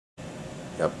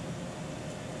Yep.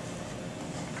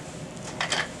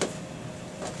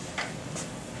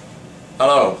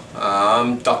 Hello,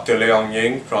 I'm Dr. Leong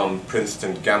Ying from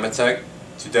Princeton Gamma Tech.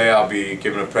 Today I'll be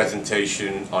giving a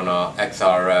presentation on our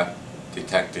XRF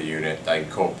detector unit that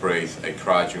incorporates a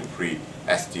cryogen-free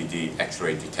SDD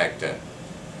X-ray detector.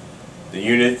 The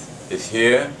unit is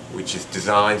here, which is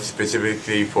designed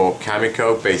specifically for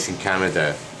Cameco, based in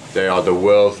Canada. They are the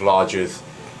world's largest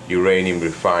uranium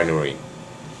refinery.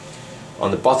 On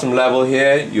the bottom level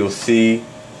here, you'll see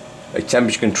a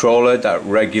temperature controller that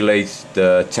regulates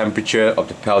the temperature of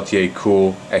the Peltier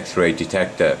cool X-ray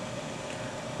detector.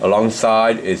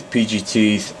 Alongside is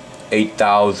PGT's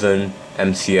 8000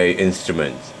 MCA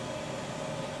instrument.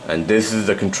 And this is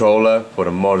the controller for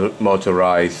the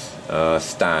motorized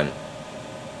stand.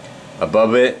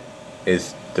 Above it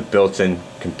is the built-in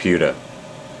computer.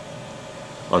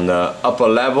 On the upper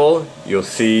level, you'll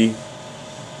see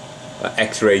an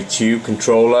X-ray tube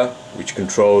controller, which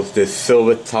controls this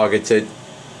silver targeted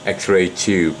X-ray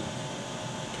tube.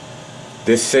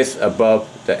 This sits above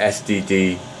the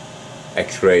SDD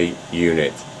X-ray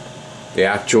unit. The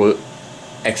actual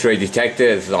X-ray detector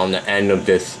is on the end of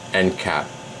this end cap,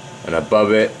 and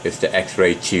above it is the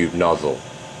X-ray tube nozzle.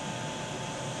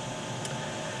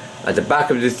 At the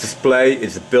back of this display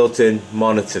is a built-in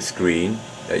monitor screen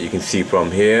that you can see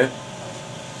from here.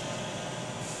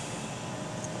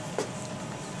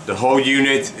 The whole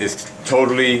unit is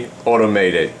totally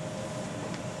automated,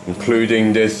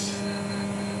 including this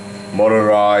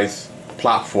motorized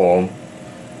platform.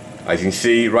 As you can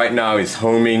see right now, it's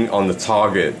homing on the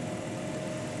target.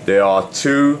 There are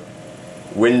two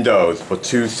windows for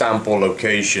two sample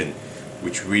locations,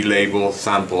 which we label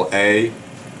sample A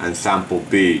and sample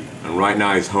B, and right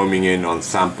now it's homing in on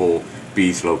sample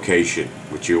B's location,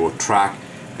 which you will track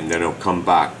and then it'll come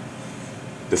back.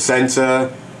 The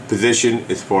sensor position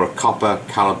is for a copper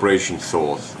calibration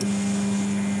source.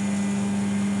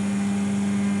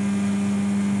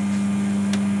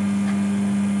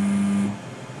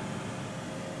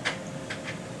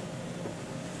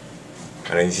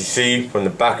 And as you see from the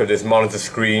back of this monitor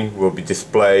screen will be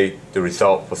displayed the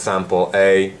result for sample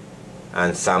A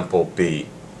and sample B.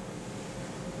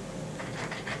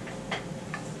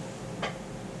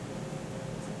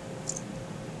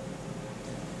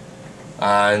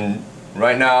 And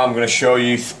right now I'm going to show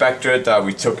you spectra that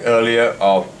we took earlier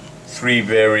of three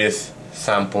various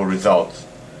sample results.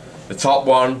 The top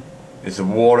one is the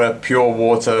water, pure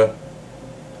water,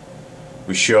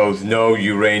 which shows no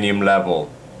uranium level.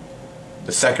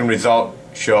 The second result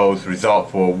shows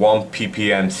result for 1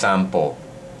 ppm sample,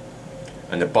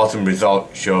 and the bottom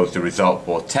result shows the result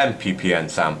for 10 ppm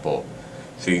sample.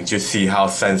 So you can just see how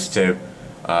sensitive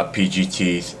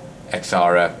PGT's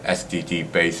XRF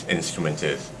SDD based instrument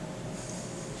is.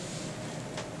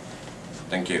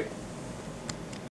 Thank you.